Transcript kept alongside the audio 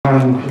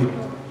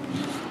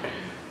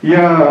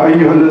يا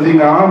أيها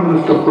الذين آمنوا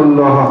اتقوا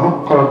الله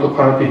حق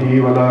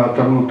تقاته ولا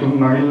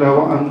تموتن إلا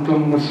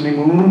وأنتم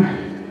مسلمون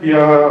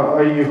يا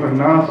أيها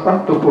الناس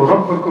اتقوا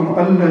ربكم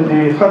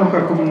الذي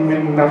خلقكم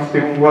من نفس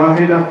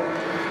واحدة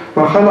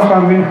وخلق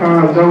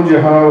منها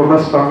زوجها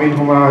وبث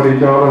منهما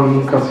رجالا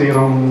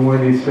كثيرا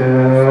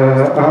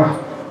ونساء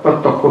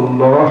واتقوا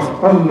الله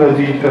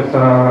الذي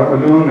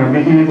تساءلون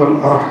به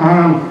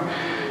والأرحام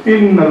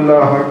إن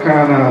الله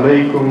كان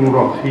عليكم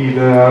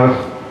رقيبا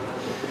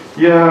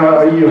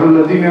يا أيها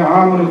الذين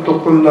آمنوا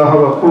اتقوا الله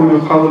وقولوا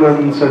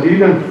قولا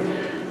سديدا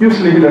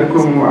يصلح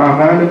لكم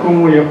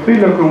أعمالكم ويغفر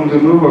لكم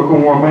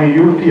ذنوبكم ومن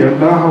يطع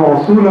الله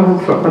ورسوله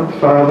فقد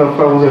فاز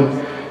فوزا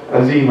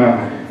عظيما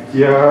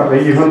يا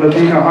أيها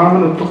الذين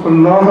آمنوا اتقوا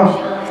الله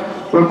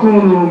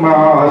وكونوا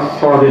مع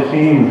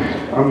الصادقين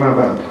أما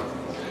بعد.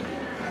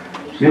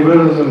 Dear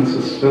brothers and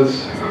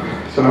sisters,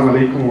 Assalamu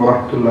alaikum wa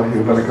rahmatullahi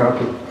wa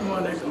barakatuh.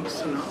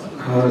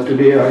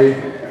 Today I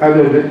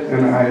added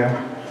an ayah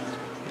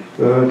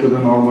to the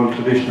normal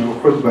traditional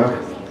khutbah.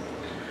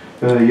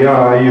 Ya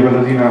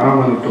ayyuhalladhina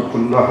amanu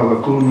taqullaha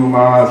wa kunu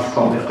ma'as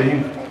sadiqin.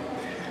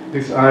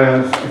 This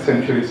ayah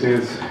essentially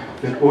says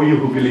that, O you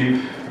who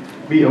believe,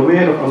 be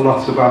aware of Allah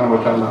subhanahu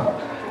wa ta'ala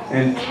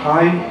and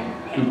try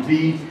to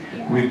be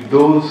with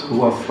those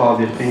who are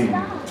sadiqin.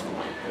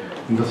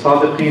 And the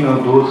sadiqin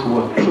are those who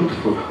are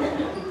truthful.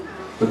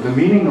 But the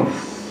meaning of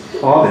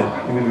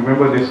sadiq,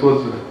 remember this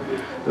was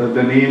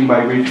the name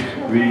by which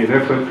we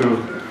refer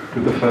to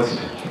the first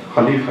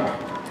Khalifa,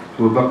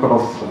 Abu Bakr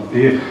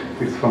as-Siddiq,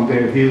 is from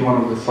there. He is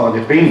one of the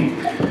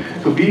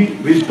Sadiqeen. So be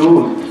with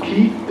those,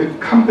 keep the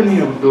company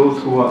of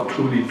those who are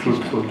truly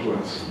truthful to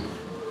us.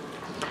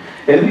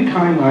 Every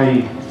time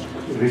I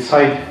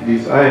recite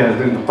these ayahs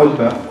in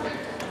Khutbah,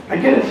 I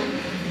get a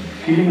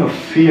feeling of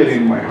fear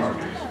in my heart.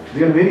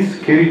 They are very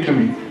scary to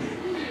me.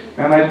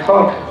 And I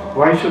thought,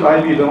 why should I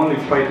be the only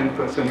frightened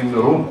person in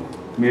the room?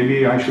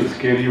 Maybe I should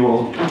scare you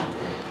all too.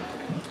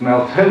 And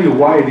I'll tell you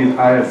why these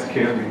ayahs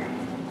scare me.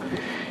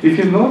 If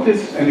you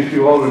notice, and if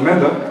you all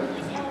remember,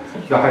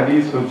 the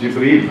hadith of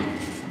Jibreel,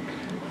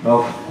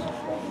 of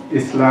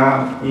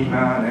Islam,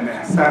 Iman and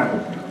Ihsan,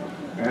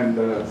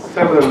 and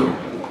several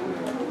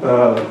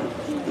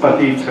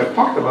khatibs have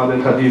talked about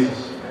that hadith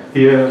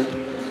here,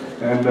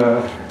 and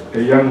a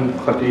young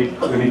khatib,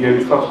 when he gave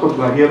his first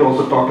khutbah here,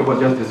 also talked about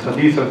just this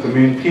hadith as the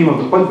main theme of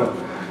the khutbah,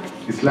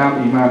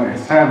 Islam, Iman and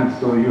Ihsan.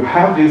 So you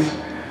have this,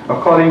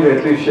 according to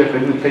at least Shaykh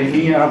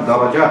Ibn-e-Maryam,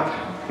 darajat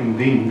in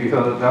deen. These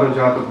are the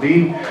darajat of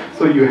deen.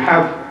 So you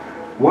have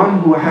one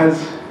who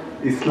has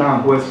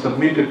Islam, who has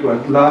submitted to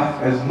Allah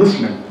as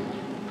Muslim.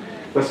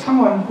 But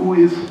someone who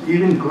is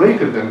even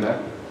greater than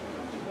that,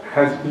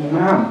 has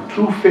Iman,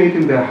 true faith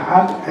in their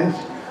heart as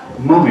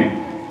mu'min.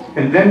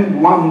 And then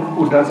one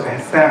who does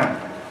ihsan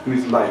in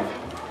his life,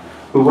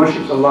 who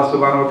worships Allah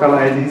subhanahu wa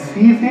ta'ala as he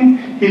sees him,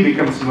 he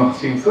becomes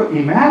muhsin. So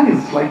Iman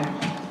is like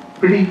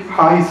pretty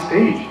high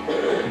stage.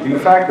 In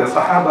fact, the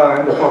Sahaba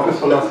and the Prophet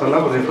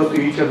ﷺ refer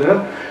to each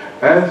other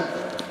as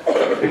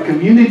a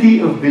community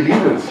of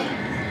believers.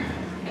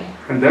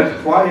 And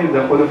that's why the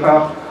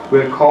Khulafa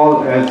were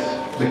called as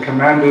the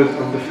commanders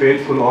of the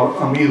faithful, or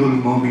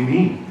Amirul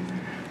Mu'mineen.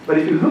 But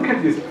if you look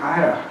at this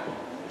ayah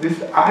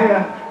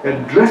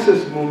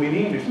addresses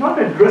Mu'mineen. It's not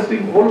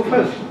addressing all of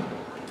us.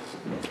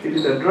 It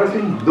is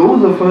addressing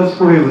those of us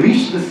who have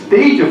reached the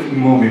stage of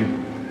Mu'min.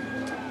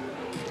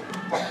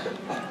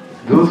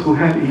 Those who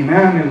have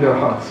Iman in their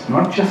hearts,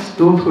 not just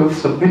those who have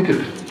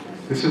submitted.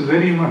 This is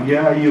very much,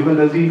 Ya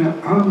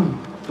ayyuhalladhina amanu.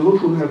 Those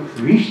who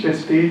have reached the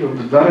stage of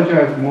the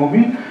daraja of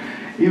mu'min,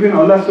 even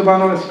Allah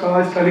subhanahu wa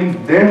ta'ala is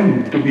telling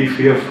them to be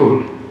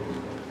fearful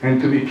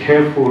and to be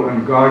careful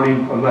and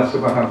guarding Allah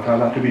subhanahu wa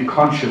ta'ala, to be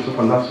conscious of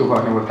Allah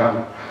subhanahu wa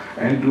ta'ala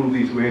and do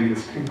these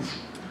various things,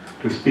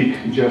 to speak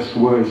just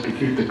words, to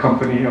keep the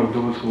company of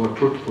those who are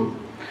truthful.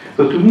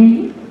 So to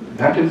me,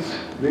 that is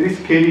very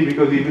scary,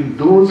 because even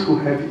those who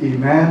have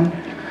Iman,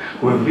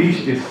 who have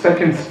reached the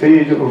second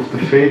stage of the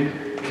faith,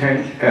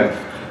 can err,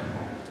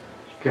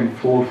 can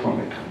fall from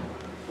it.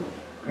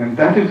 And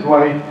that is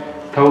why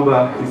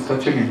Tawbah is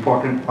such an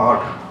important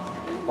part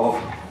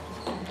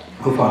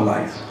of our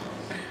lives.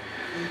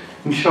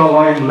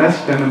 Inshallah, in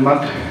less than a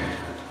month,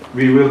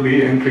 we will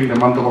be entering the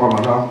month of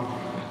Ramadan.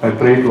 I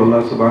pray to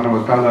Allah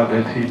subhanahu wa ta'ala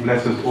that He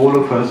blesses all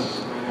of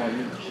us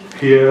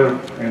here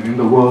and in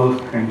the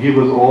world, and give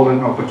us all an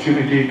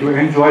opportunity to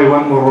enjoy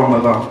one more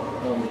Ramadan,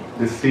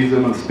 this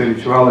season of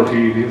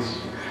spirituality,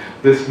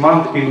 this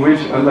month in which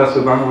Allah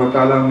subhanahu wa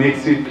ta'ala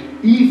makes it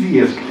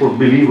easiest for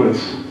believers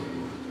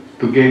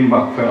to gain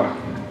maghfirah.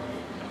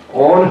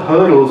 All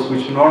hurdles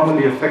which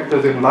normally affect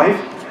us in life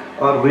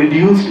are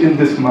reduced in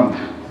this month.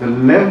 The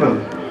level.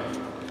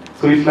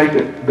 So it's like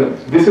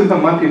this is the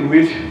month in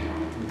which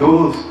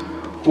those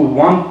who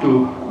want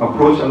to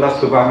approach Allah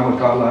subhanahu wa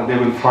ta'ala, they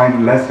will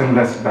find less and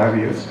less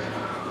barriers.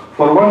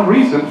 For one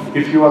reason,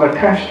 if you are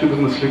attached to the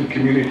Muslim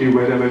community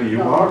wherever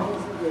you are,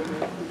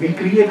 we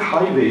create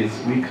highways,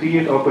 we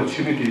create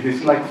opportunities.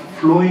 It's like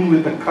flowing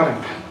with the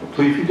current.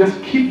 So if you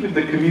just keep with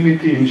the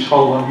community,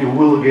 inshallah, you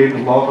will gain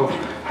a lot of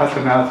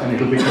hasanats and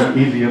it will become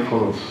easier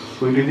for us.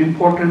 So it is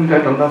important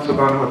that Allah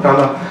subhanahu wa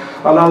ta'ala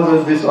allows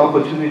us this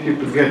opportunity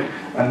to get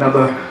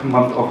another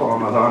month of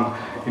Ramadan,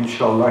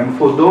 inshallah. And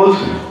for those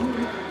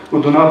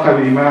who do not have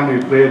Iman,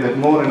 we pray that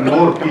more and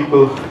more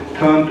people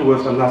turn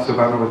towards Allah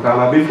subhanahu wa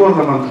ta'ala before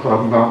the month of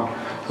Ramadan,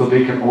 so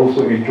they can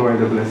also enjoy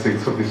the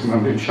blessings of this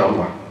month,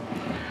 inshallah.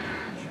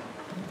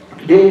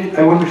 Today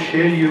I want to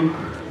share you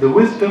the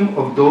wisdom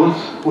of those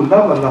who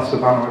love Allah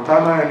subhanahu wa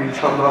ta'ala, and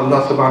inshallah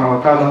Allah subhanahu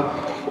wa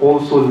ta'ala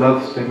also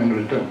loves them in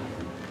return.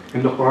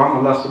 In the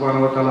Quran, Allah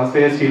subhanahu wa ta'ala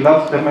says He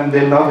loves them and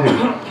they love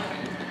Him,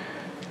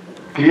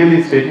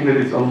 clearly stating that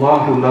it's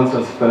Allah who loves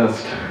us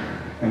first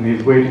and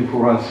He's waiting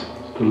for us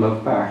to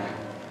love back.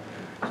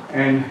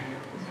 And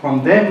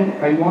from them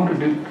I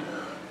wanted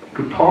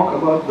to talk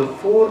about the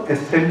 4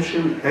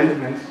 essential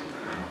elements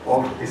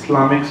of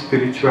Islamic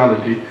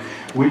spirituality,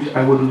 which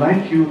I would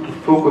like you to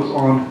focus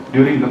on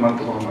during the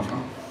month of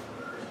Ramadan.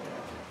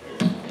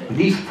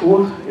 These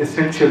 4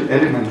 essential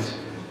elements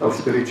of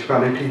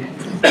spirituality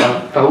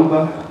are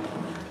Tawbah,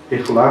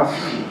 Ikhlas,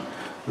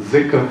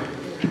 Zikr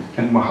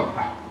and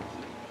Muhabbah.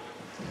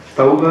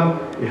 Tawbah,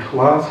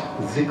 Ikhlas,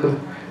 Zikr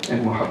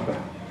and Muhabbah.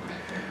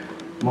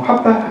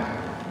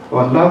 Muhabbah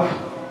or love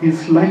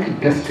is like a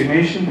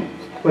destination,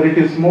 but it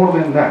is more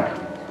than that.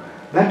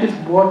 That is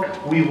what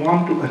we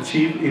want to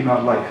achieve in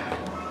our life.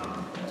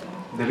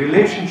 The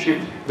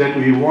relationship that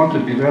we want to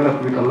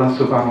develop with Allah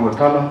subhanahu wa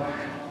ta'ala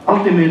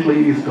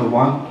ultimately is the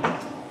one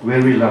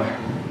where we love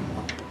Him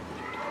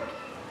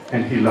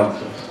and He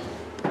loves us.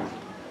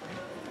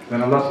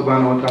 When Allah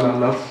subhanahu wa ta'ala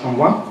loves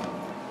someone,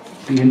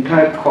 the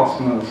entire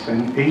cosmos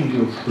and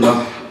angels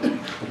love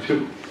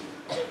too.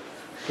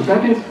 So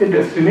that is a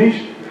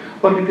destination,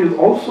 but it is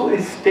also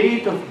a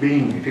state of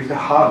being. It is a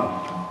hal.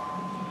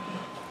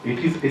 It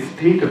is a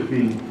state of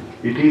being.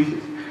 It is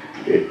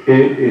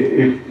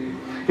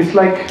it's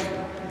like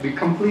the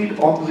complete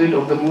opposite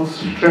of the most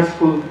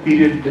stressful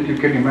period that you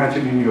can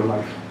imagine in your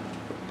life.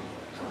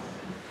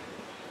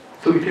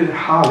 So it is a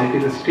hal, it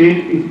is a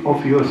state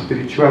of your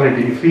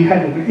spirituality. If we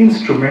had an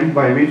instrument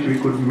by which we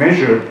could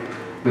measure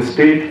the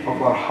state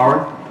of our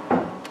heart,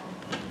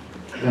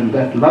 then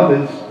that love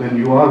is when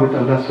you are with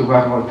Allah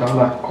subhanahu wa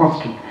ta'ala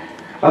constantly.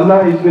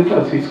 Allah is with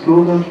us, He's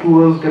closer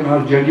to us than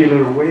our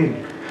jugular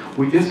vein.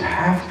 We just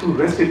have to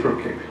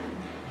reciprocate.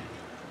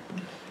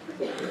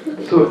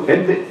 So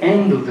at the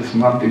end of this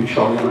month,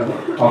 inshallah,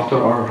 after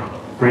our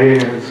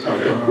prayers,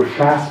 after our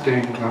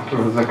fasting, after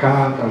our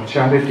zakat, our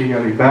charity,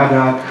 our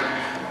ibadat,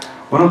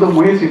 one of the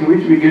ways in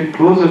which we get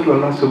closer to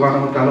Allah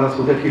subhanahu wa ta'ala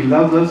so that He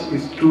loves us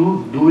is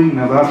through doing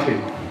nawafil.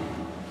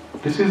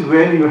 This is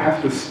where you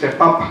have to step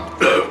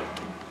up.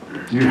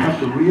 You have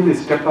to really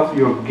step up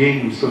your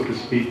game, so to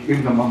speak,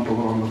 in the month of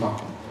Ramadan.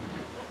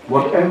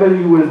 Whatever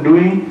you were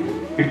doing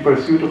in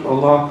pursuit of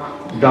Allah,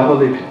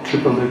 double it,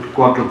 triple it,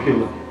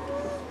 quadruple it.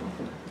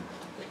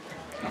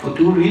 For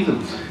 2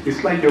 reasons.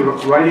 It's like you're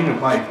riding a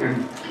bike,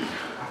 and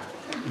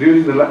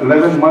during the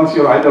 11 months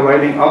you're either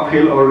riding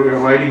uphill or you're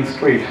riding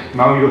straight.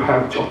 Now you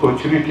have the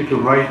opportunity to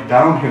ride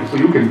downhill, so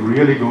you can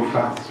really go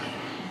fast.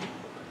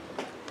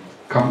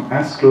 Come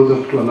as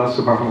closer to Allah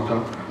subhanahu wa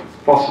ta'ala as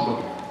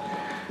possible.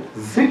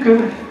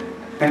 Zikr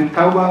and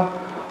Tawbah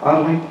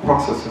are like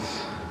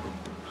processes.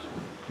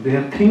 They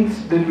are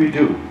things that we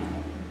do.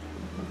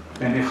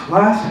 And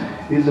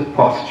Ikhlas is a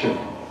posture.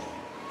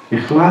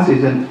 Ikhlas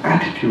is an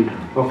attitude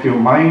of your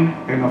mind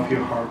and of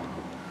your heart.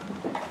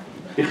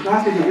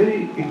 Ikhlas is a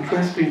very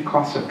interesting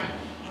concept.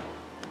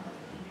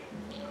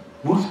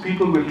 Most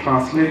people will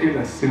translate it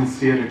as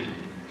sincerity.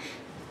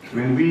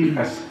 When we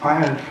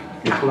aspire,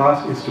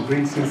 Ikhlas is to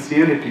bring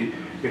sincerity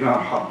in our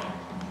heart.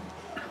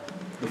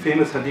 The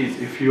famous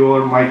hadith, if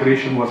your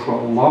migration was for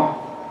Allah,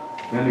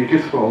 then it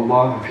is for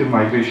Allah. If your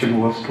migration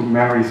was to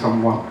marry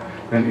someone,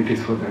 then it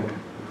is for that.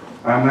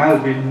 Amal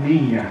bin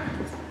niyyah,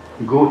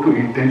 go to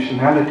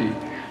intentionality.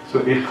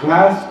 So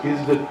Ikhlas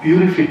is the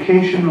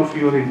purification of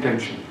your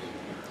intention.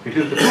 It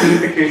is the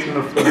purification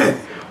of the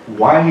life.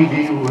 Why do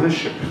you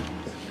worship?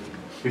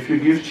 If you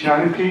give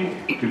charity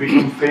to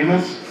become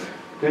famous,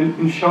 then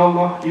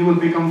inshallah you will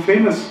become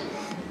famous.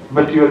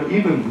 But you are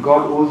even,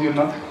 God owes you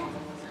nothing.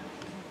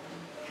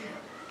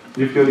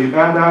 If your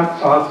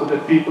ibadat are so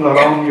that people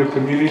around your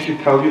community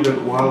tell you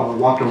that, wow,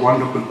 what a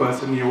wonderful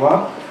person you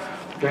are,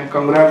 then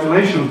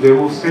congratulations, they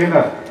will say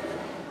that.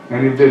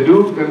 And if they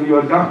do, then you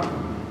are done.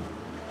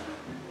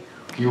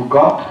 You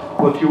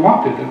got what you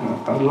wanted,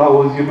 and Allah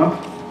owes you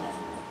nothing.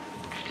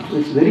 So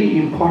it's very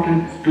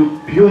important to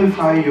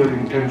purify your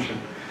intention.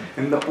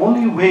 And the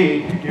only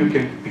way you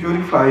can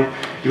purify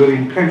your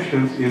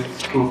intentions is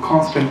through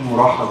constant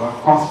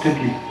murahaba,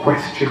 constantly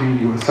questioning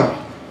yourself.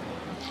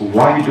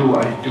 Why do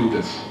I do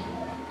this?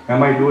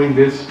 Am I doing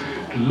this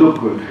to look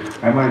good?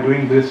 Am I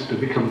doing this to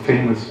become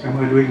famous? Am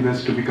I doing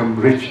this to become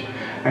rich?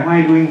 Am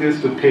I doing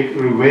this to take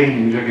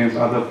revenge against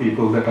other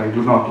people that I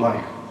do not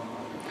like?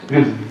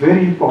 It is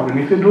very important.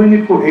 If you're doing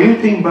it for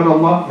anything but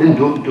Allah, then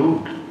don't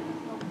do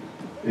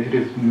it. It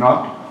is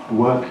not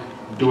worth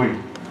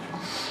doing.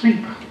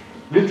 Sleep.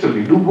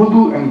 Literally, do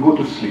wudu and go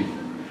to sleep.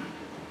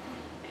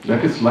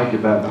 That is like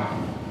ibadah.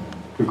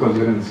 because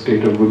you're in a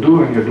state of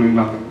wudu and you're doing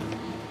nothing.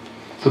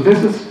 So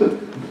this is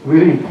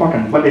very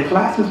important. But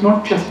ikhlas is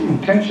not just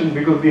intention,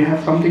 because we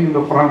have something in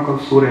the Quran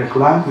called Surah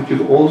Ikhlas, which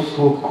is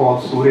also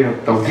called Surah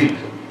al-Tawheed.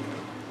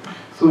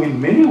 So in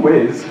many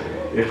ways,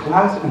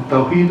 ikhlas and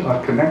Tawheed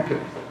are connected.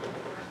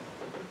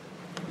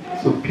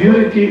 So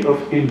purity of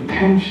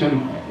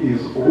intention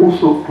is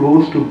also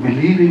close to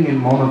believing in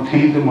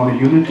monotheism or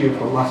unity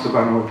of Allah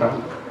subhanahu wa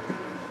ta'ala.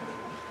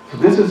 So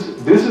this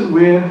is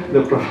where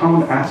the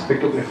profound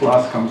aspect of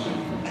ikhlas comes in.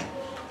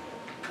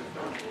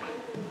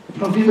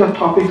 Now these are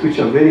topics which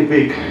are very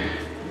big.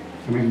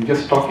 I mean,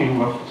 just talking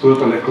about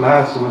Surah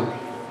Al-Ikhlas,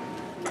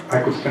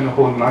 I could spend a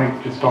whole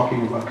night just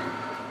talking about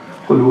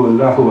Qul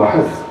huwallahu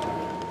ahad,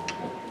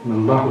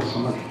 Allahu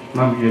samad,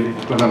 lam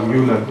yalid wa lam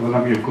yulad wa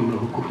lam yakun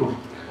lahu kufuwan.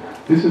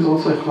 This is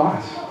also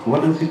ikhlas.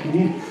 What does it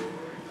mean?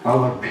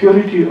 Our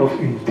purity of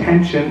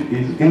intention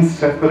is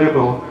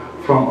inseparable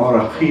from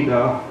our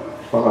aqidah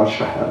or our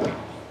shahada.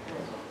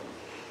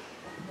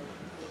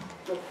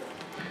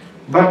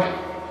 But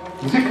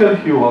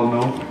zikr, you all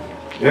know,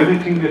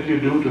 everything that you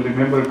do to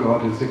remember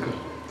God is zikr.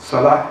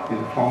 Salah is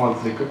a form of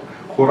zikr.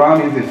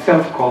 Quran is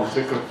itself called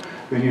zikr.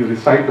 When you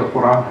recite the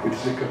Quran, it's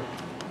zikr.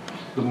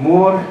 The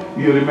more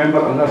you remember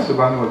Allah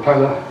subhanahu wa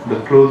ta'ala, the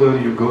closer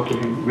you go to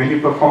Him. When you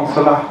perform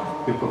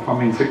salah, you're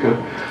performing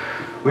zikr.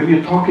 When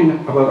you're talking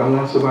about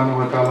Allah subhanahu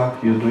wa ta'ala,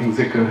 you're doing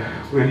zikr.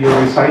 When you're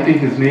reciting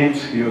His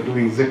names, you're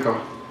doing zikr.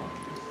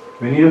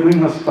 When you're doing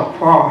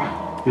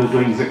istighfar, you're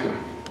doing zikr.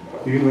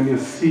 Even when you're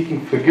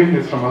seeking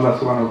forgiveness from Allah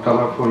subhanahu wa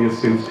ta'ala for your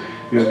sins,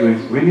 you're doing.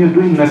 When you're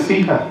doing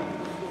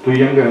nasiha to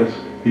younger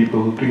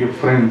people, to your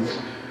friends,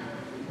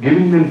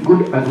 giving them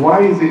good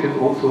advice, it is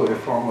also a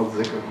form of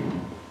zikr.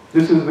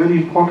 This is very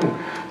important.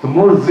 The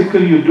more zikr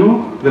you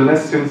do, the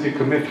less sins you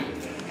commit.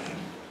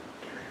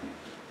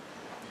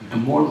 The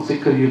more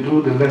zikr you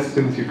do, the less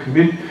sins you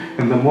commit,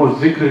 and the more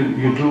zikr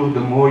you do, the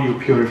more you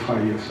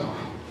purify yourself.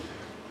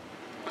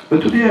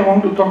 But today I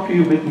want to talk to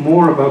you a bit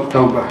more about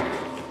tawbah.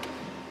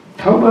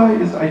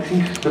 Tawbah is, I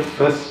think, the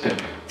first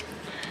step.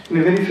 In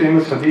a very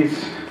famous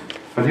hadith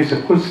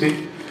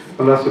al-Qudsi,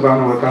 Allah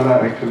subhanahu wa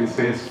ta'ala actually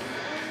says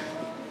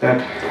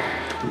that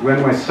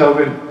when my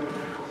servant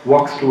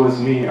walks towards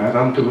me, I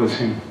run towards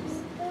him.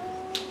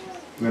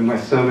 When my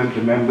servant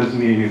remembers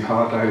me in his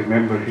heart, I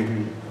remember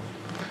him.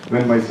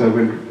 When my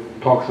servant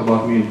talks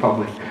about me in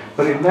public.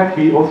 But in that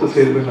he also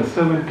says, when a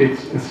servant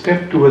takes a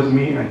step towards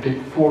me, I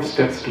take 4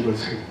 steps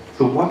towards him.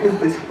 So what is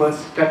this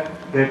first step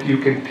that you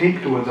can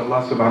take towards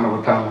Allah subhanahu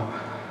wa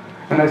ta'ala?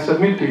 And I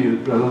submit to you,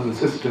 brothers and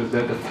sisters,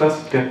 that the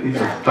first step is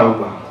of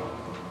tawbah.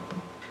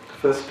 The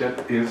first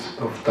step is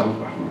of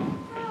tawbah.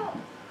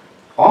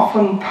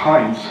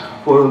 Oftentimes,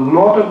 for a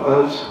lot of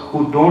us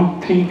who don't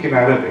think in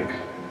Arabic,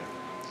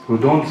 who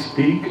don't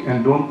speak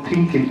and don't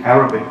think in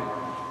Arabic,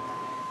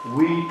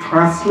 we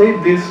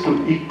translate this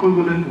to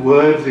equivalent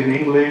words in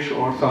English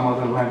or some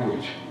other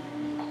language.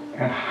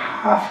 And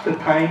half the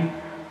time,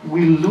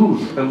 we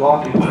lose a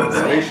lot in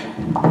translation.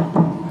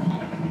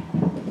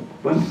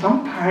 But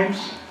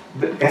sometimes,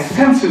 the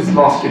essence is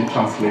lost in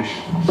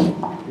translation.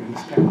 You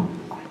understand?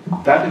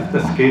 That is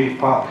the scary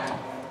part.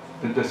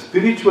 That the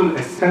spiritual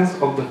essence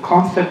of the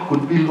concept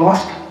could be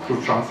lost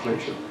through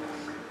translation.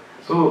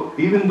 So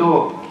even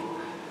though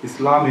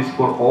Islam is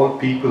for all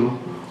people,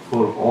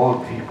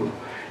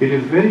 it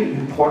is very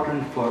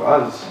important for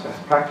us as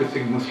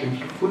practicing Muslims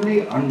to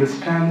fully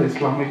understand the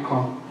Islamic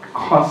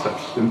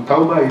concepts. And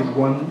tawbah is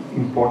one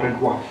important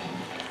one.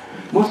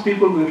 Most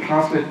people will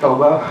translate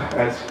tawbah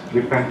as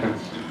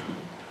repentance.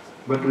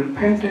 But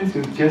repentance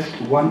is just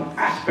one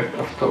aspect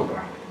of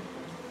tawbah.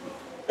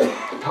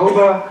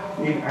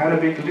 Tawbah in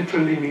Arabic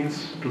literally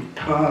means to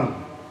turn.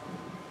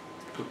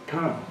 To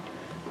turn.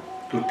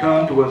 To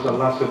turn towards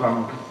Allah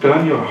subhanahu wa ta'ala. To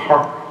turn your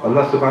heart.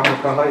 Allah subhanahu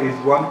wa ta'ala is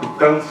one who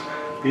turns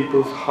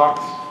people's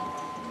hearts.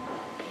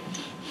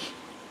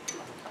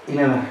 In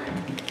a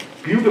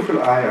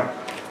beautiful ayah,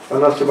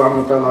 Allah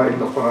subhanahu wa ta'ala in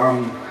the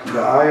Quran, the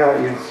ayah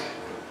is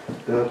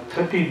the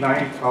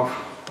 39th of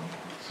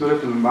Surah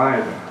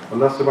Al-Ma'idah.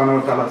 Allah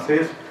subhanahu wa ta'ala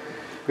says,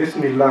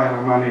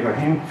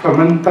 Bismillahirrahmanirrahim,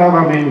 فَمَنْ تَابَ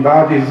مِنْ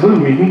بَعْدِ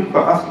ظُلْمِهِ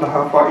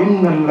فَأَصْلَحَ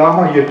فَإِنَّ اللَّهَ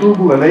يَتُوبُ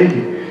عَلَيْهِ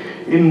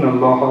إِنَّ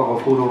اللَّهَ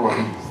غَفُورٌ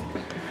رَحِيمٌ.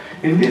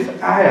 In this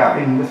ayah,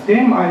 in the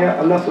same ayah,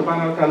 Allah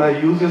subhanahu wa ta'ala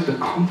uses the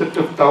concept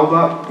of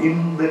tawbah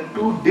in the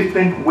 2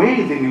 different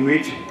ways in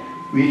which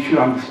we should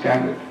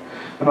understand it.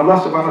 And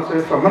Allah subhanahu wa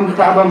ta'ala says, فَمَنْ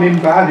تَابَ مِنْ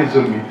بَعْدِ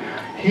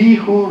ظُلْمِهِ. He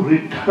who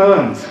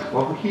returns,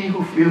 or he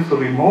who feels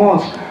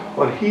remorse,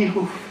 or he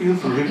who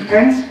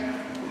repents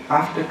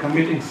after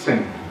committing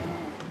sin.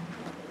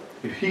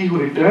 If he who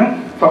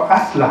returns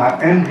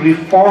فَأَصْلَحَ and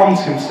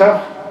reforms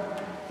himself,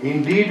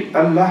 indeed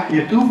Allah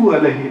yatubu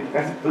alayhi,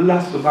 and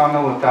Allah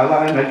subhanahu wa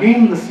ta'ala, and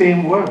again the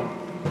same word,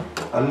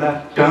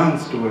 Allah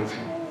turns towards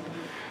him.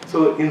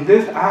 So in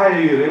this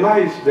ayah you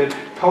realize that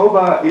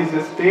tawbah is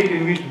a state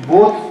in which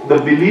both the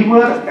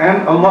believer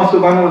and Allah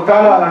subhanahu wa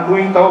ta'ala are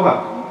doing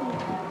tawbah.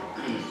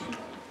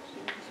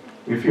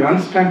 If you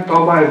understand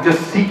tawbah as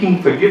just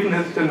seeking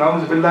forgiveness, then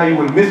na'udzubillah, you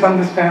will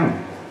misunderstand.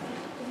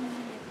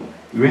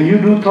 When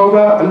you do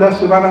tawbah, Allah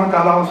subhanahu wa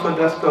ta'ala also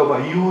does tawbah.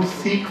 You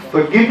seek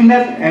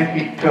forgiveness and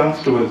He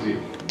turns towards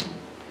you.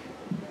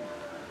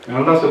 And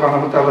Allah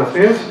subhanahu wa ta'ala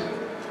says,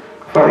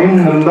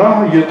 فَإِنَّ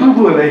اللَّهَ يَتُوبُ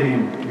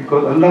عَلَيْهِمْ.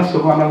 Because Allah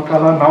subhanahu wa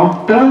ta'ala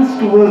now turns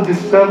towards this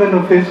servant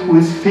of His who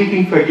is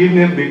seeking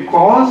forgiveness,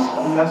 because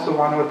Allah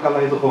subhanahu wa ta'ala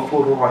is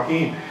Ghafur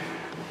Rahim.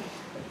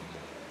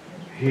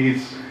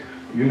 He's,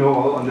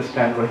 all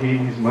understand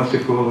Rahim, He's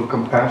merciful,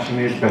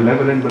 compassionate,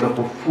 benevolent, but a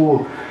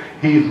Ghafur.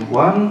 He is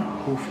one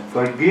who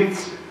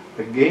forgives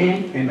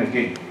again and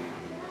again.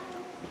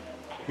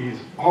 He is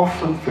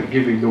often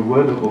forgiving. The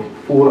word of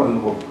Ghafur,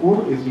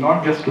 Al-Ghafur, is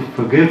not just to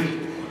forgive.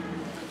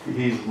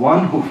 He is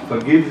one who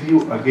forgives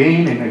you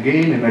again and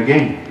again and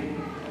again.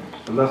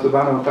 Allah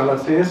subhanahu wa ta'ala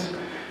says,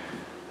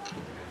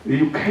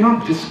 you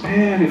cannot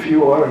despair if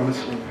you are a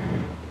Muslim.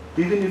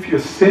 Even if your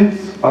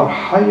sins are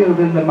higher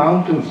than the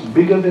mountains,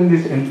 bigger than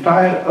this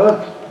entire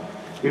earth,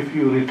 if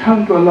you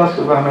return to Allah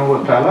subhanahu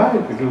wa ta'ala,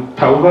 if you do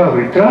tawbah,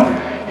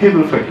 return, He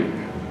will forgive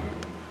you.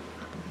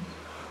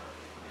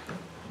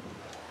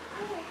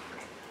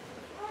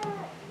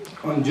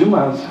 On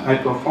Jummahs, I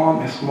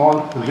perform a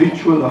small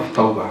ritual of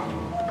tawbah.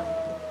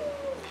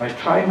 I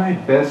try my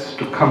best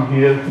to come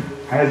here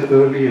as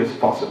early as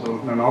possible,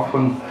 and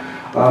often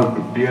our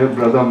dear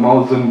brother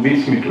Maulzan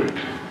beats me to it.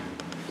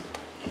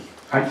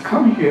 I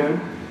come here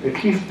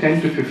at least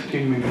 10 to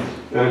 15 minutes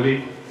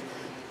early,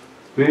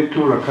 pray 2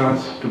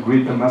 rakats to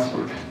greet the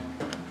Masjid.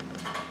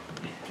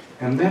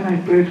 And then I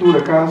pray 2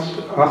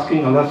 rakats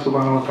asking Allah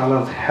subhanahu wa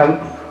ta'ala's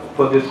help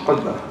for this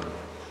Khutbah.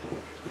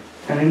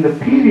 And in the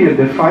period,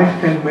 the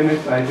 5-10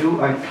 minutes I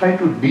try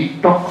to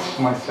detox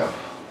myself.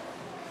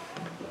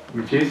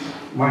 Which is,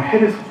 my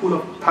head is full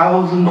of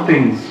 1,000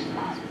 things.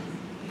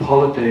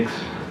 Politics,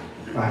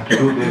 I have to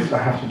do this,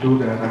 I have to do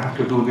that, I have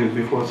to do this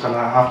before Salah,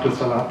 after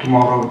Salah,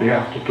 tomorrow, day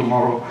after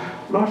tomorrow.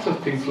 Lots of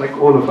things, like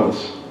all of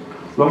us.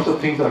 Lots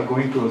of things are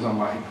going towards our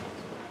mind.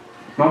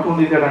 Not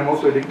only that, I'm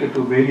also addicted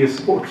to various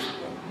sports.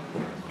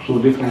 So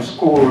different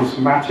scores,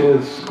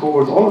 matches,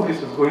 scores, all of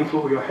this is going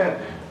through your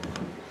head.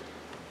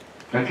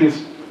 At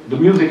least the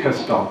music has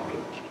stopped.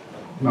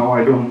 Now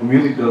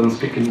music doesn't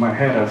stick in my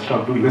head, I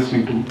start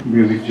listening to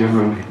music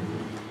generally.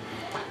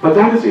 But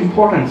that is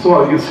important.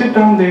 So you sit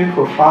down there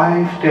for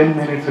 5-10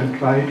 minutes and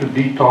try to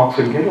detox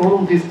and get all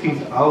of these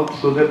things out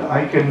so that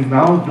I can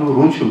now do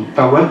ruju,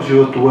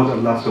 tawajjuh towards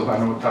Allah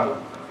subhanahu wa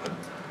ta'ala.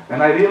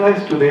 And I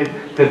realized today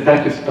that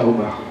that is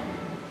tawbah.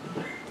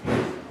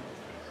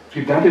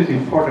 See, that is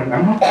important.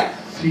 I'm not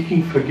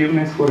seeking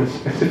forgiveness for a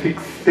specific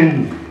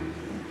sin.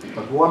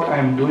 But what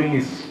I'm doing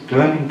is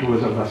turning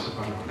towards Allah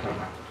subhanahu wa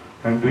ta'ala.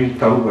 I'm doing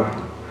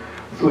tawbah.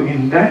 So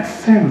in that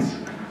sense,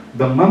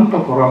 the month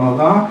of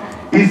Ramadan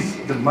is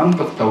the month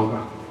of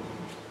tawbah.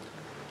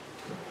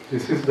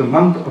 This is the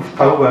month of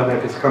tawbah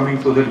that is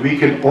coming so that we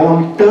can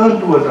all turn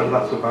towards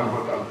Allah subhanahu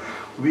wa ta'ala.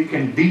 We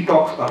can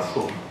detox our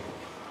soul.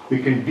 We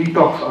can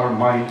detox our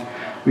mind.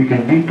 We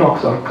can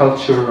detox our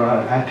culture,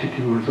 our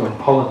attitudes, our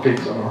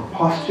politics, our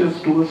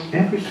postures towards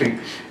everything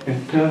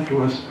and turn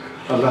towards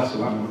Allah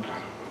subhanahu wa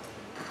ta'ala.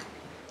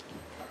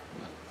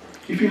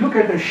 If you look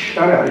at the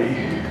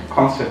Shari'i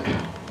concept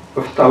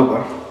of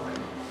tawbah,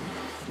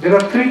 there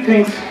are 3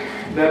 things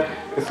that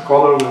a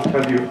scholar will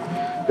tell you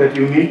that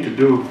you need to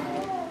do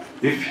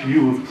if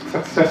you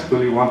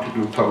successfully want to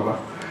do tawbah.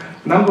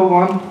 Number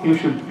 1,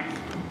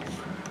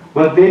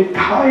 they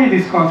tie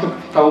this concept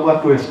of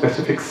tawbah to a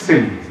specific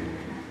sin.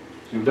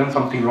 You've done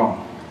something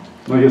wrong.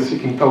 Now you're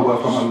seeking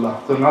tawbah from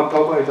Allah. So now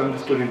tawbah is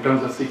understood in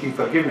terms of seeking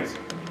forgiveness.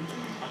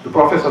 The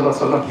Prophet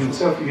ﷺ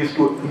himself used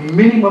to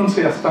minimum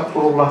say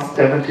astaghfirullah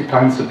 70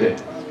 times a day.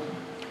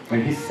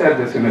 And he said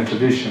this in a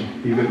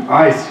tradition, even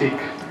I seek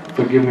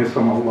forgiveness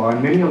from Allah.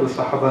 And many of the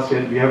Sahaba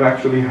said, we have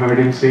actually heard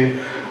him say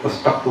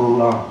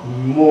astaghfirullah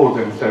more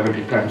than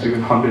 70 times,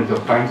 even hundreds of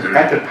times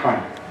at a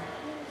time.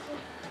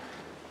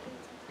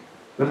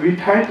 But we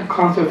tie the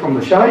concept from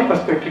the Shari'i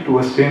perspective to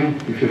a sin.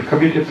 If you've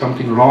committed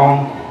something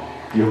wrong,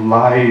 you've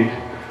lied,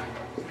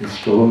 you've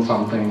stolen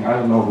something, I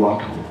don't know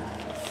what.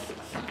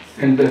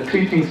 And the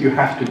 3 things you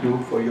have to do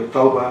for your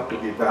tawbah to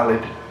be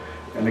valid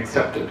and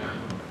accepted.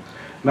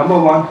 Number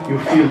 1, you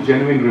feel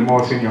genuine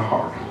remorse in your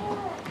heart.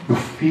 You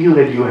feel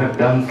that you have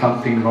done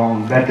something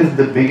wrong. That is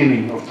the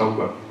beginning of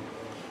tawbah.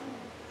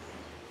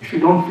 If you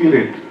don't feel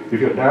it, if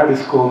your dad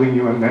is scolding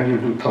you and then you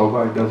do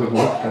tawbah, it doesn't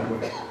work that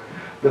way.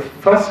 The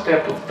first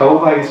step of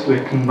tawbah is to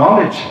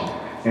acknowledge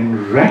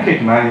and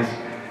recognize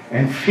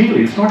and feel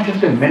it. It's not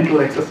just a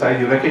mental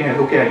exercise. You recognize,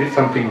 okay, I did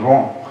something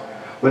wrong.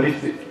 But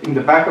if in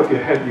the back of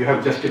your head you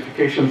have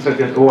justifications such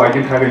as, oh, I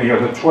didn't have any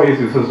other choice,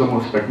 this is the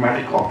most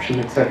pragmatic option,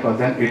 etc.,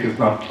 then it is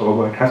not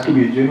tawbah. It has to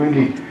be a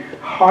genuinely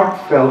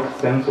heartfelt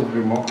sense of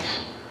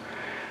remorse.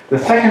 The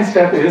second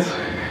step is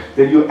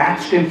that you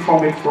abstain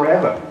from it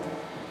forever.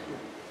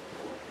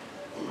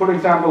 For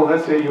example,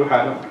 let's say you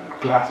had a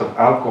glass of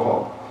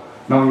alcohol.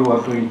 Now you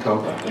are doing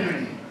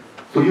tawbah.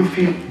 So you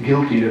feel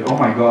guilty that, oh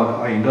my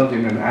God, I indulged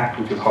in an act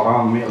which is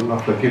haram, may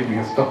Allah forgive me,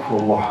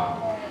 astaghfirullah.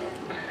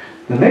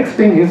 The next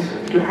thing is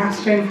to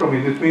abstain from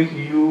it. It means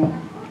you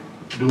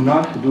do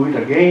not do it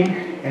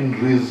again and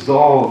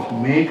resolve,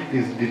 make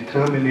this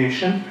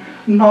determination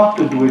not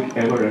to do it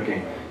ever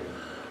again.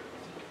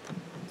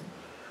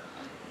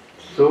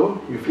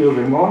 So you feel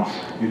remorse,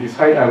 you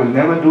decide I will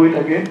never do it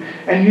again,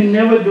 and you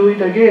never do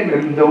it again.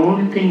 And the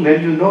only thing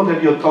that you know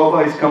that your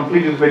tawbah is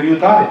complete is when you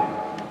die.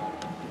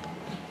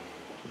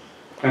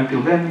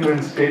 Until then you're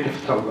in state of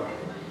tawbah.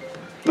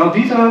 Now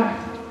these are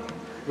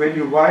when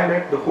you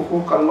violate the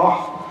hukuk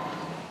Allah.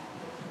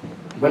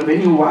 But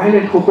when you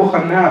violate hukuk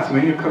an-nas,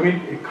 when you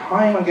commit a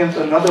crime against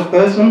another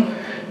person,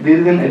 there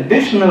is an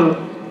additional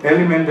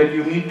element that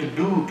you need to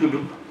do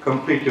to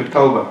complete your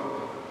tawbah.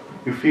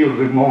 You feel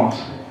remorse,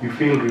 you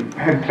feel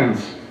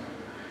repentance,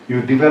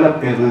 you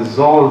develop a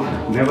resolve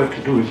never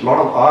to do. It's a lot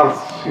of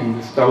arts in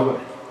this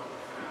tawbah.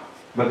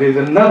 But there's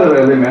another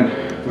element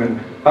when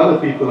other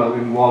people are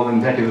involved,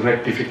 and that is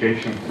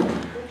rectification.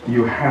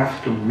 You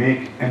have to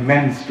make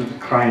amends to the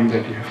crime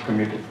that you have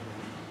committed.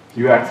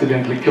 You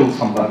accidentally killed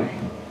somebody.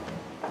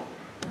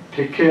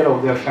 Take care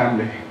of their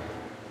family.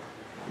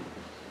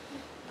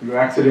 You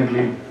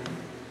accidentally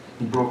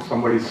broke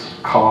somebody's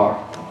car.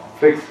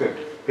 Fix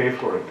it, pay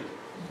for it.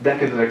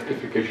 That is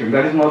rectification.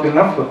 That is not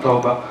enough for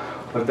tawbah,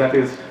 but that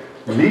is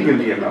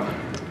legally enough.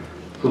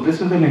 So this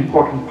is an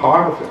important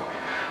part of it.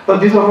 But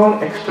these are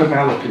all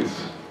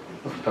externalities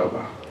of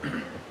tawbah.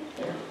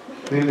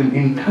 There is an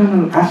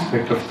internal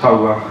aspect of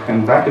tawbah,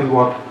 and that is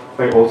what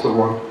I also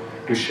want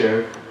to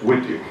share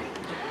with you.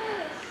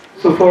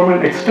 So from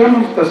an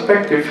external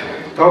perspective,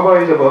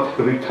 tawbah is about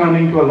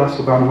returning to Allah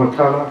subhanahu wa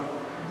ta'ala,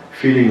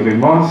 feeling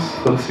remorse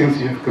for the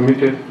sins you have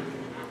committed,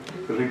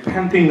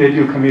 repenting that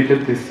you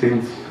committed these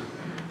sins,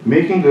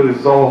 making the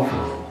resolve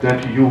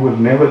that you will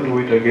never do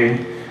it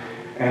again,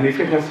 and if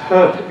it has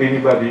hurt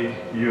anybody,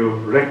 you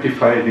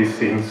rectify these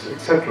sins,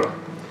 etc.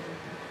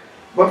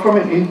 But from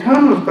an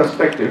internal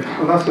perspective,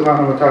 Allah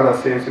subhanahu wa ta'ala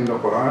says in the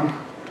Quran,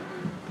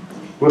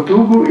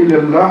 وَتُوبُوا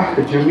إِلَى اللَّهِ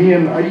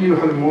جَمِيعًا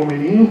أَيُّهَا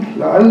الْمُؤْمِنِينَ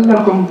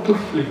لَعَلَّكُمْ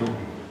تُفْلِحُونَ.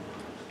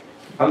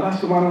 Allah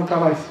subhanahu wa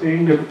ta'ala is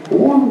saying that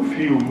all of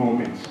you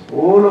moments,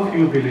 all of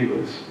you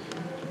believers,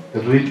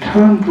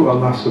 return to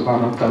Allah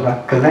subhanahu wa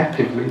ta'ala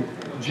collectively,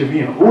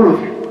 جميعًا, all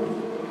of you,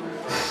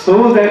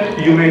 so that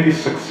you may be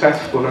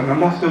successful. And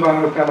Allah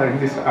subhanahu wa ta'ala in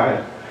this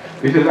ayah,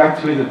 this is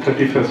actually the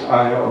 31st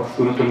ayah of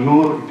Surah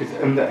Al-Nur, it is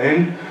in the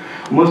end.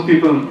 Most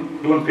people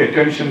don't pay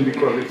attention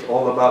because it's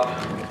all about,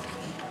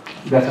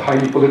 that's a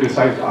highly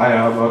politicized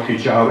ayah about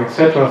hijab,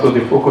 etc. So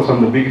they focus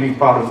on the beginning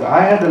part of the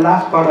ayah. The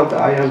last part of the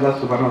ayah,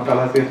 Allah subhanahu wa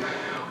ta'ala says,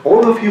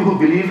 all of you who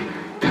believe,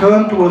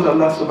 turn towards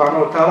Allah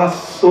subhanahu wa ta'ala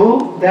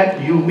so that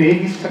you may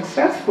be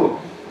successful.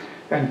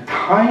 And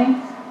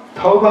tying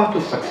tawbah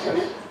to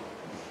success.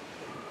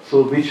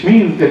 So which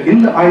means that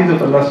in the eyes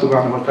of Allah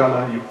subhanahu wa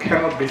ta'ala, you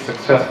cannot be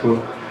successful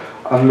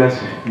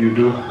unless you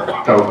do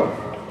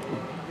tawbah.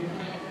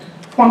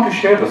 I want to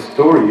share the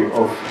story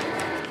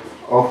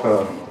of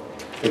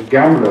a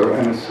gambler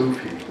and a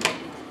Sufi.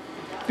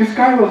 This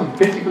guy was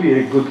basically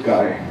a good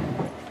guy.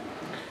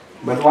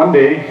 But one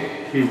day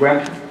he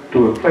went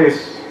to a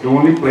place, the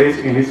only place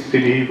in his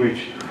city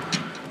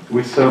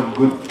which served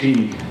good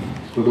tea.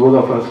 So those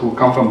of us who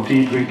come from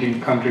tea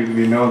drinking countries,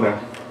 we know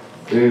that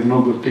there is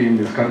no good tea in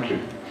this country.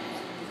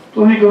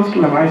 So he goes to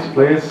a nice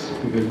place,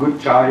 the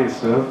good chai is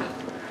served.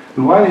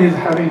 And while he's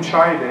having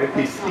chai there,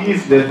 he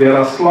sees that there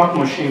are slot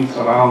machines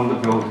around the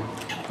building.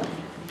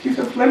 He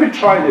says, let me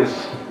try this.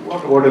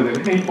 What is it?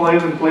 And he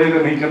plays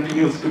and he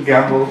continues to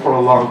gamble for a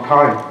long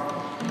time.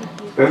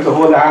 Spends the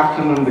whole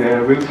afternoon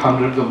there, wins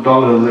hundreds of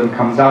dollars and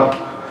comes out.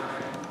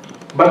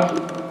 But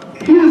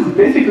he is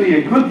basically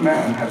a good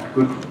man, had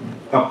good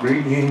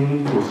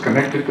upbringing, was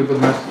connected to the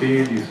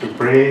Masjid, used to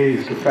pray,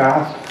 used to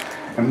fast.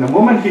 And the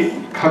moment he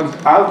comes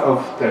out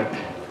of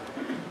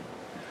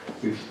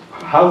this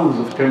house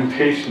of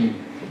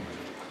temptation,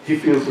 he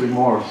feels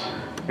remorse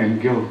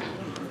and guilt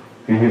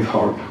in his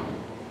heart.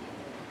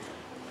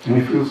 And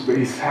he feels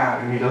very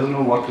sad and he doesn't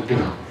know what to do.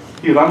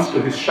 He runs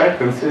to his sheikh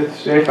and says,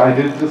 Sheikh, I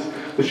did this.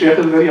 The sheikh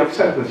is very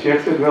upset. The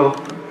sheikh said, well,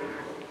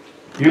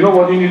 you know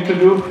what you need to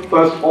do?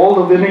 First, all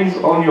the winnings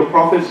on your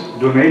profits,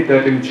 donate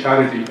that in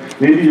charity.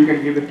 Maybe you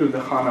can give it to the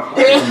Khana,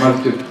 the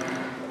Masjid.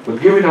 But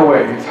give it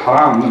away. It's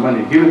haram, the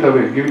money. Give it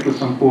away. Give it to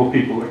some poor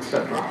people,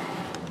 etc.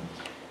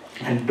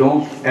 And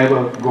don't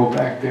ever go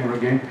back there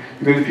again.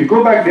 Because if you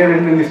go back there,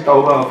 and then this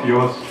tawbah of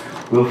yours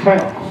will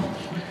fail.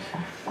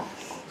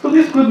 So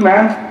this good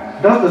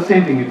man does the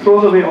same thing. He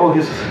throws away all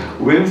his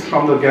wins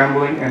from the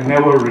gambling and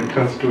never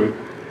returns to it.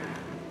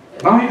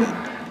 Now,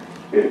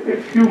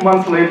 a few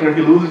months later,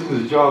 he loses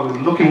his job.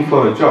 He's looking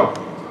for a job.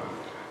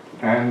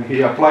 And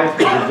he applies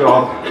for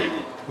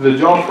the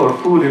job for a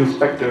food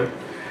inspector.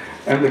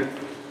 And the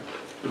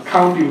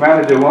county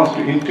manager wants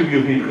to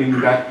interview him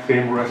in that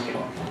same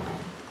restaurant.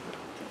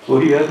 So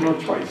he has no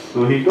choice.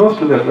 So he goes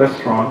to that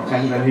restaurant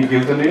and then he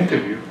gives an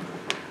interview.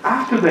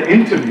 After the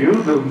interview,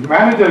 the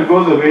manager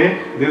goes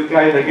away. This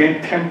guy is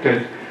again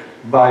tempted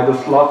by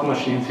the slot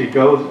machines. He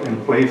goes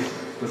and plays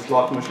the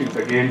slot machines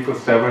again for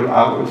several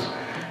hours.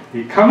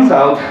 He comes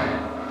out.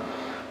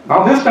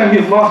 Now this time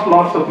he's lost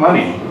lots of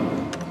money.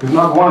 He's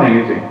not won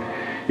anything.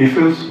 He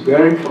feels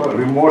very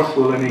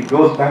remorseful and he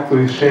goes back to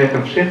his Shaykh,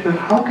 and Shaykh says,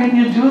 how can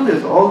you do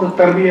this? All the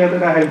tarbiyah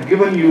that I have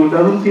given you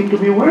doesn't seem to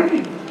be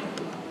working.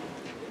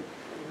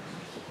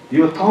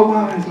 Your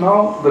tawbah is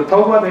now, the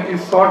tawbah that you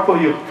sought for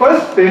your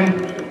first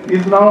sin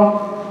is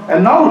now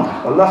annulled.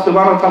 Allah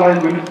subhanahu wa ta'ala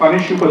is going to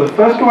punish you for the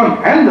first one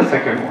and the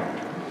second one.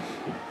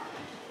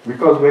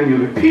 Because when you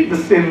repeat the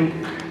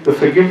sin, the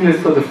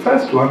forgiveness for the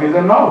first one is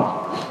annulled.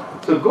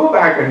 So go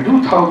back and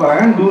do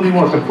tawbah and do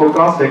remorse, and for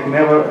God's sake,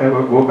 never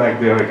ever go back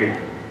there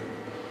again.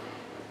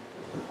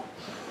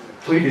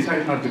 So he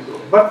decides not to go.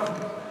 But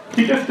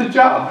he gets the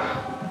job.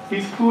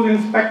 He's food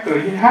inspector.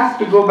 He has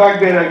to go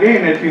back there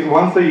again at least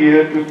once a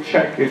year to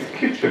check his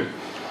kitchen.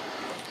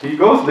 He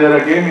goes there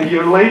again a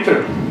year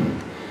later.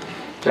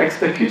 Checks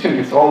the kitchen,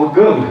 it's all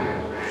good.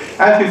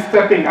 As he's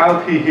stepping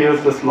out, he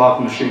hears the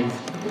slot machines.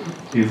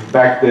 He's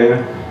back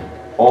there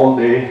all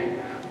day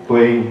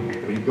playing.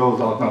 He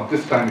goes out. Now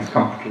this time he's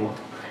comfortable.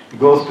 He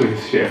goes to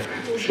his Shaykh.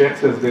 Shaykh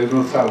says, there's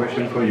no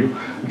salvation for you.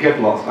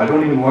 Get lost. I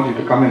don't even want you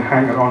to come and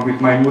hang around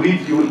with my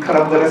murids. You will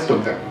corrupt the rest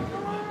of them.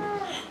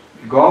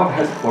 God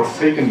has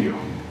forsaken you.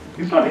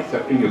 He's not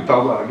accepting your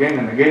tawbah again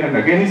and again and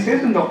again. He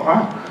says in the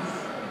Quran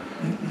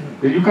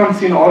that you can't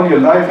sin all your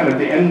life and at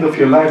the end of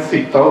your life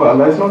seek tawbah.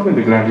 Allah is not going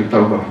to grant you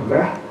tawbah for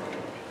that.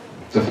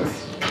 Just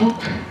as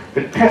truth.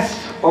 The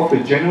test of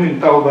a genuine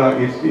tawbah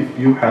is if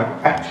you have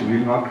actually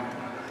not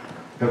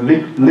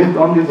lived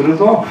on this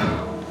resolve.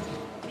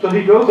 So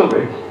he goes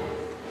away.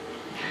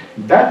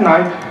 That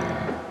night,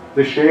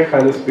 the Shaykh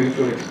has a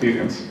spiritual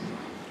experience.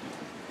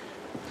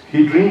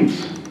 He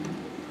dreams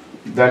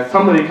that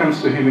somebody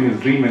comes to him in his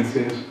dream and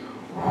says,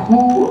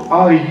 who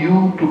are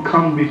you to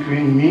come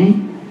between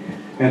me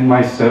and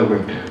my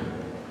servant?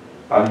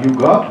 Are you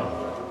God?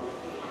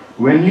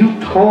 When you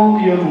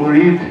told your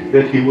murid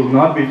that he will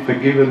not be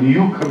forgiven,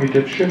 you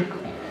committed shirk.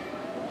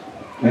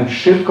 And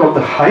shirk of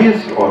the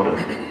highest order.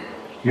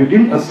 You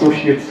didn't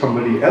associate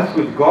somebody else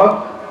with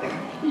God.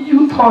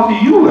 You thought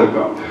you were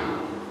God.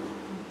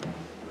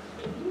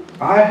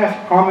 I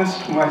have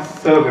promised my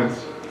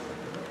servants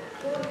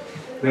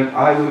that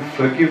I will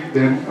forgive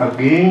them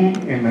again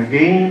and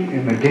again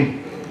and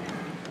again.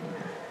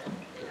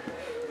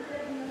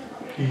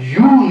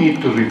 You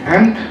need to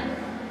repent,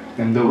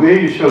 and the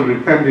way you shall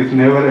repent is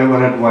never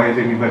ever advise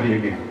anybody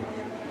again.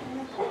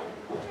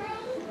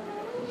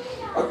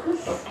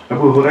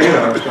 Abu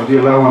Hurairah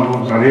radiallahu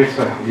anhu narrates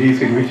a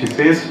hadith in which he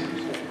says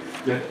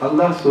that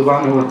Allah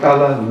subhanahu wa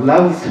ta'ala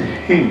loves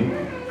him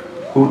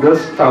who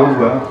does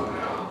tawbah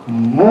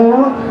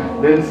more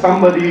than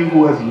somebody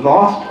who has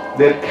lost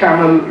their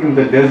camel in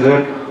the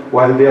desert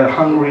while they are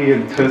hungry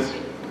and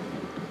thirsty.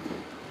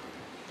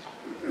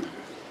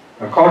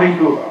 According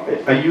to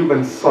Ayyub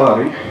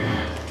Ansari,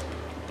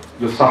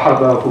 the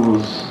Sahaba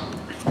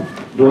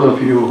those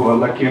of you who are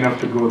lucky enough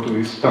to go to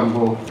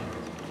Istanbul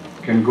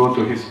can go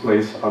to his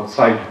place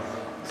outside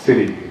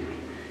city.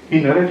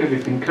 He narrated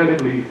this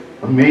incredibly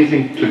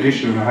amazing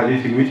tradition, a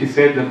hadith in which he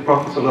said that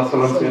Prophet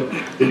ﷺ said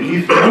that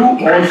if you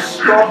all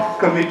stop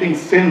committing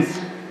sins,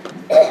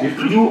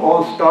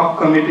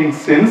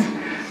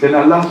 then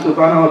Allah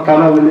subhanahu wa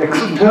ta'ala will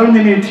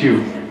exterminate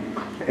you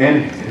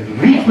and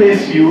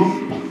replace you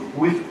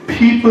with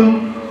people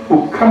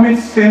who commit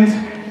sins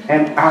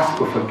and ask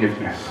for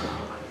forgiveness.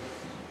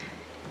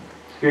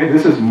 Okay,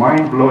 this is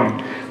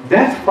mind-blowing.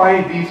 That's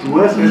why these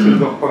verses in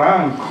the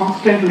Quran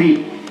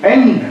constantly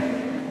end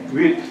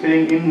with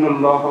saying, Inna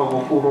Allaha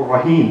ghafurur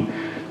rahim,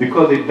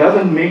 because it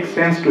doesn't make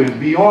sense to us,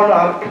 beyond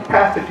our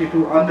capacity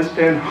to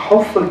understand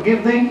how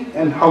forgiving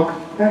and how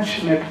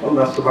compassionate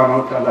Allah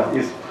subhanahu wa ta'ala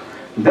is.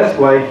 That's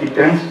why He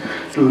tends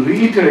to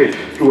reiterate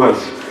to us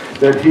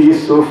that He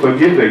is so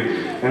forgiving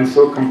and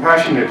so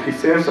compassionate. He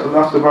says,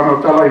 Allah subhanahu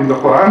wa ta'ala in the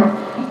Quran,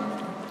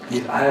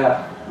 this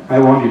ayah, I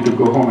want you to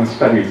go home and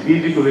study. It's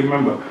easy to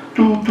remember.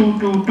 2.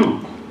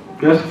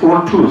 There's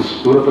 4 twos.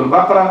 Surah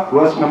Al-Baqarah,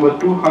 verse number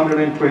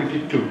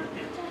 222.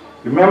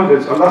 Remember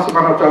this. Allah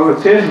subhanahu wa ta'ala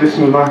says,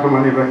 Bismillahir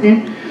Rahmanir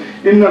Rahim,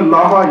 Inna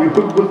Allaha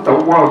yuhibbu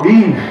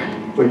tawwabin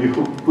wa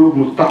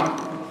yuhibbu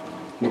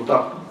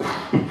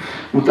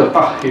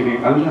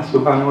mutatahhirin. Allah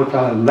subhanahu wa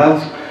ta'ala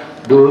loves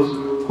those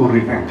who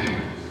repent.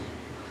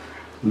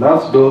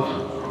 Loves those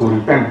who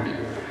repent.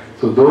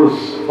 So those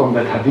from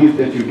that hadith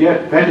that you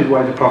get, that is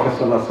why the Prophet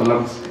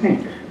ﷺ is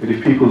saying that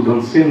if people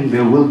don't sin,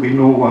 there will be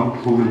no one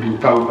who will do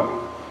tawbah.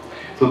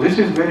 So this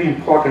is very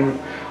important.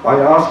 I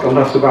ask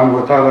Allah subhanahu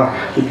wa ta'ala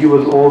to give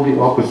us all the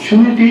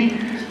opportunity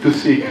to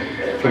seek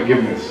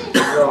forgiveness.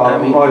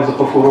 Allah is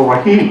Ghafurur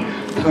Rahim.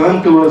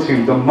 Turn towards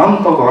Him. The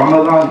month of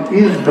Ramadan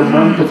is the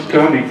month of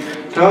turning.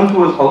 Turn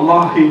towards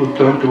Allah, He will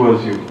turn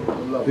towards you.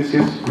 This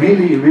is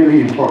really, really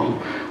important.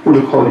 قُلُ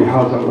قَوْلِي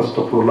هَذَا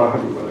وَاسْتَغْفِرُ اللَّهَ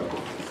لِي وَلَكُمْ.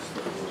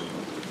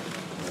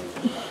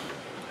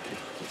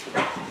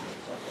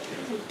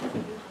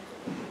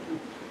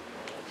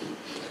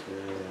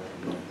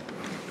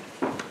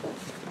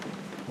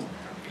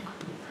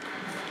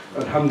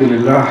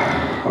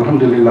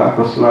 Alhamdulillah,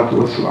 wassalatu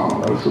wassalamu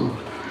ala rasulullah.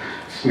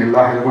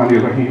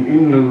 Bismillahirrahmanirrahim.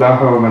 Inna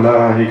Allaha wa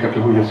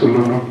malaikatahu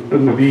yusalluna ala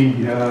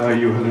nabi ya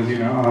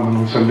ayyuhalladhina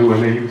amanu sallu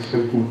alayhi wa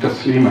sallimu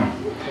taslima.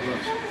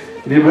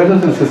 Dear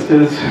brothers and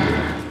sisters,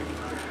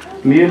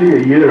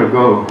 nearly a year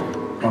ago,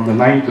 on the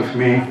 9th of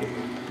May,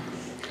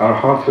 our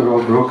hearts were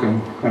all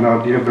broken and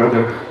our dear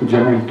brother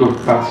Jamil Turk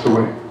passed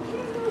away.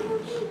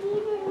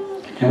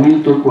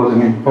 Jamil Turk was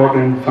an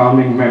important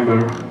founding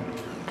member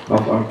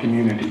of our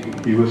community.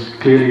 He was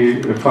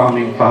clearly a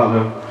founding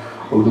father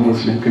of the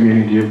Muslim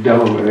community of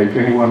Delaware. If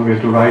anyone were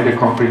to write a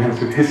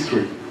comprehensive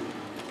history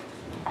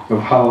of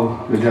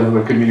how the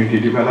Delaware community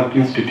developed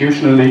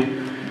institutionally,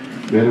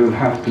 there will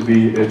have to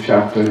be a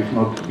chapter, if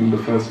not in the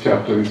first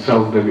chapter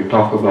itself, that we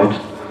talk about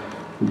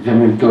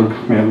Jamil Turk.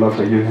 May Allah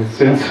forgive his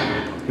sins.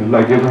 May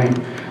Allah give him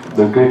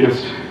the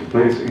greatest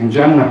place in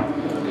Jannah.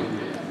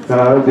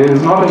 There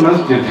is not a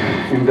masjid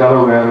in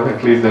Delaware,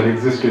 at least that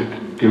existed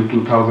till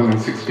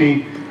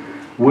 2016,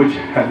 which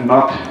had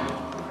not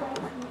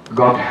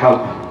got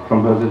help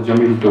from Brother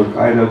Jamil Turk,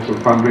 either through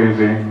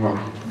fundraising or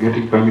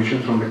getting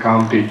permission from the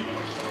county.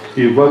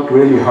 He worked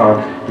really hard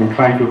in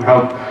trying to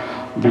help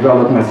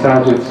develop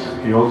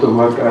masajids. He also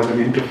worked as an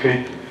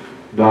interfaith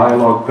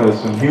dialogue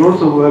person. He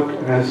also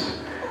worked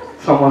as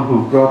someone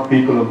who brought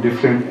people of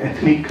different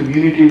ethnic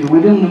communities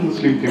within the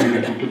Muslim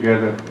community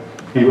together.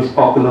 He was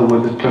popular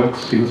with the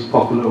Turks, he was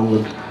popular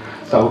with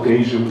South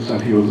Asians,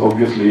 and he was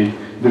obviously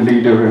the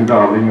leader and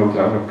darling of the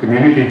Arab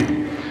community.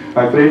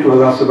 I pray to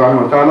Allah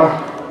subhanahu wa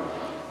ta'ala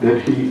that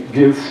He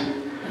gives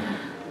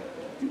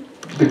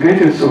the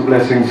greatest of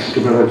blessings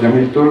to Brother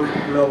Jamil Turk.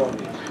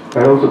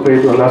 I also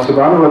pray to Allah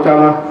subhanahu wa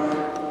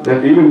ta'ala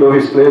that even though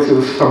his place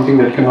is something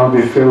that cannot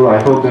be filled,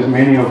 I hope that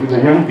many of the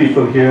young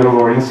people here who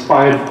are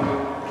inspired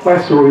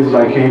by stories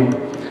like him,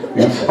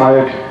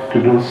 inspired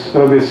to do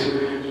service,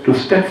 to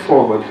step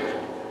forward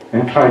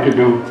and try to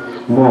do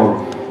more.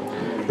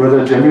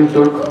 Brother Jamil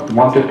Turk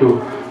wanted to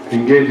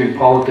engage in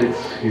politics.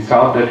 He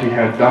thought that he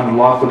had done a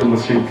lot for the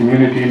Muslim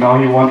community. Now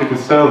he wanted to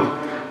serve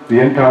the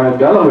entire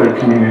Delaware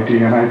community,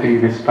 and I think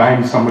this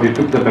time somebody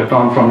took the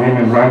baton from him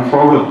and ran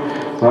forward.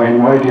 So I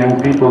invite young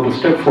people to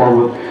step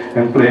forward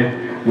and play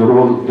the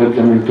role that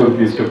Jamil Turk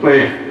used to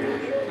play.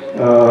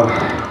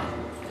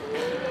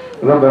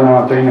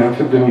 ربنا آتنا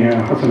في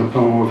الدنيا حسنة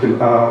وفي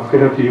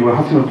الآخرة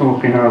وحسنة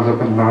وقنا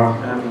عذاب النار.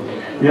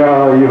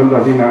 يا أيها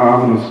الذين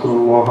آمنوا اذكروا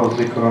الله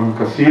ذكرا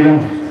كثيرا.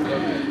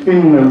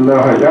 إن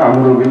الله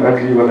يأمر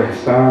بالعدل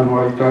والإحسان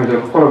وإيتاء ذي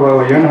القربى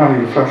وينهى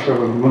عن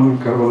الفحشاء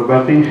والمنكر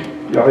والبغي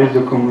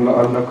يعظكم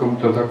لعلكم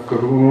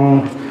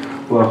تذكرون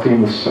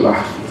وأقيموا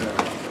الصلاة.